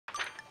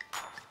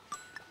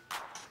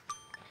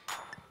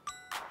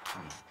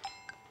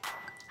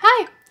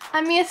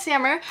I'm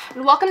Stammer,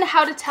 and welcome to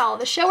How to Tell,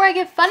 the show where I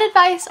give fun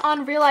advice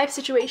on real-life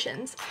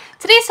situations.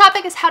 Today's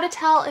topic is how to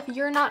tell if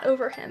you're not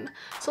over him.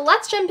 So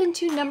let's jump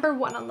into number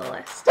 1 on the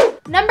list.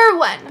 Number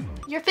 1,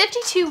 you're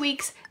 52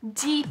 weeks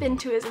deep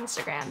into his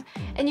Instagram,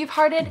 and you've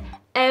hearted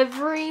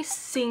every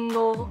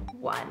single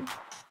one.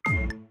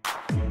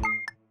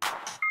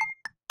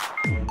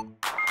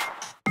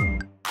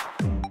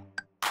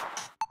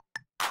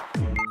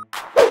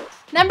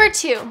 Number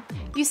 2,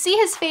 you see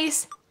his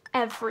face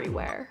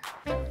everywhere.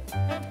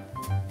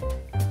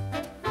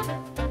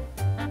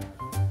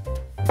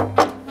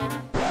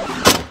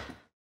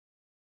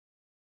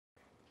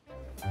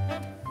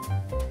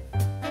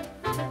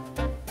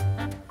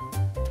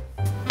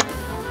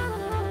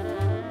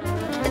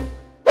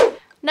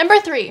 Number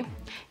 3,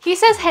 he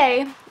says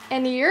hey,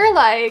 and you're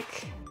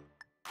like,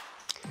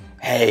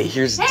 hey,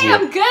 here's the deal. Hey,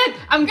 I'm good.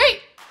 I'm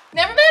great.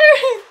 Never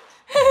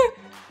better.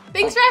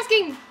 Thanks for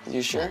asking.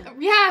 You sure?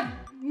 Yeah,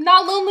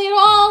 not lonely at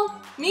all.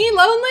 Me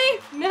lonely?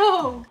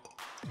 No.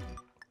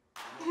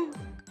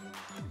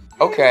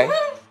 Okay.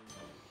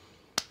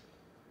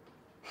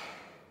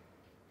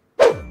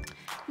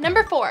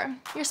 Number 4,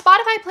 your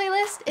Spotify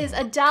playlist is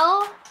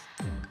Adele,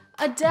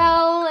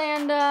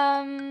 and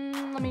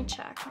let me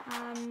check.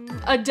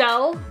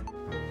 Adele.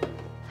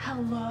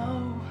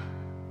 Hello.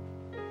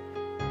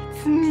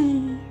 It's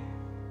me.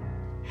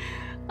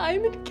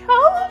 I'm in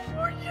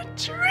California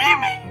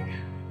dreaming.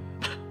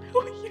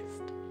 Who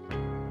used to be?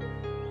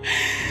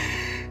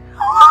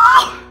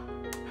 Hello.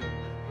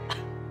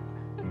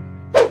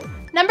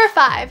 Number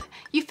 5,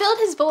 you filled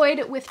his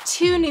void with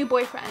 2 new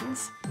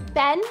boyfriends,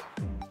 Ben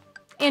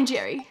and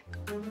Jerry.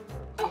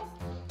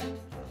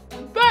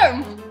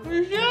 Ben,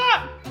 you see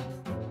that?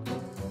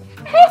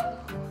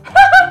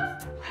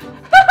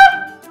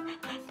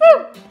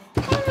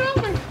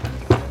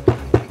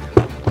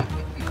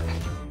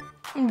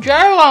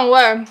 Jerry went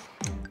away.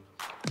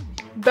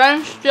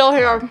 Ben's still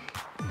here.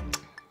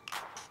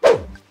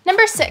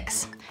 Number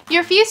 6, you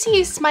refuse to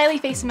use smiley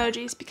face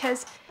emojis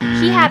because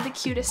he had the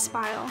cutest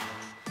smile.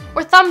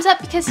 Or thumbs up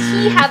because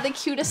he had the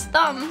cutest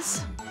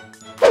thumbs.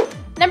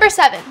 Number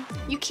 7,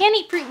 you can't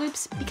eat Fruit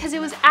Loops because it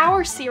was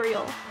our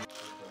cereal.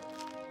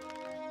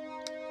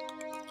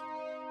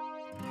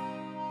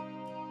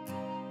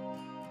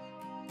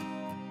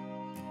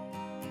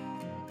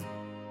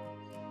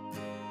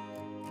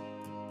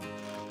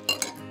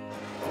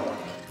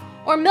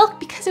 Or milk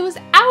because it was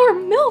our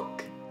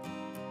milk.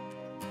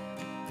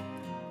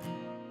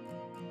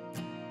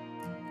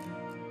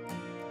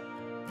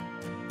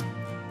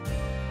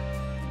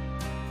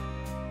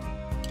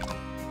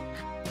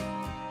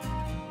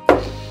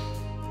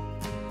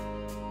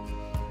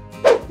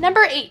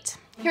 Number 8,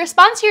 he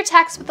responds to your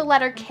text with the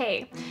letter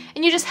K,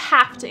 and you just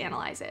have to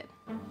analyze it.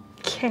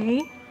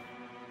 K?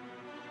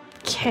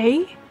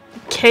 K?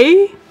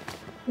 K?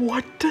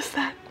 What does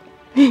that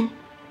mean?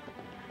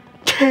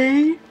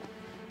 K?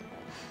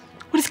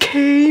 What does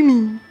K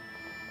mean?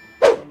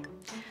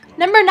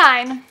 Number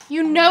 9,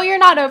 you know you're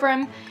not over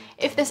him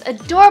if this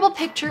adorable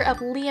picture of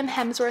Liam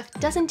Hemsworth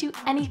doesn't do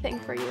anything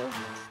for you.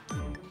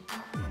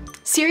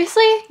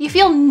 Seriously? You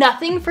feel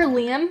nothing for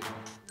Liam?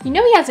 You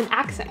know he has an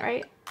accent,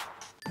 right?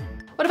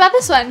 What about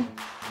this one?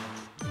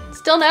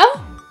 Still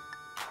no?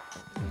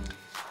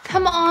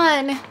 Come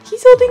on,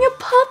 he's holding a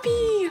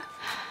puppy.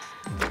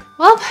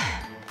 Well,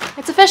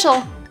 it's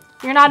official.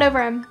 You're not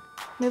over him.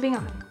 Moving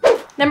on.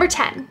 Number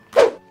 10.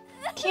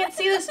 Can't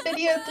see this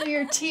video through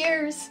your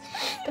tears,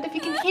 but if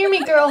you can hear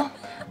me, girl,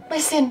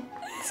 listen,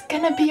 it's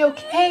gonna be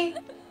okay.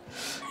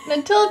 And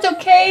until it's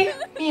okay,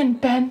 me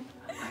and Ben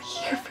are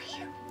here for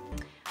you.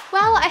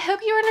 Well, I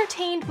hope you were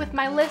entertained with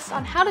my list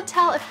on how to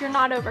tell if you're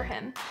not over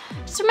him.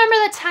 Just remember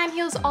that time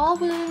heals all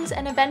wounds,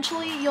 and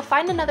eventually you'll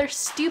find another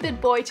stupid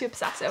boy to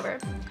obsess over.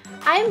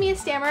 I'm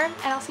Stammer, and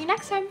I'll see you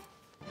next time.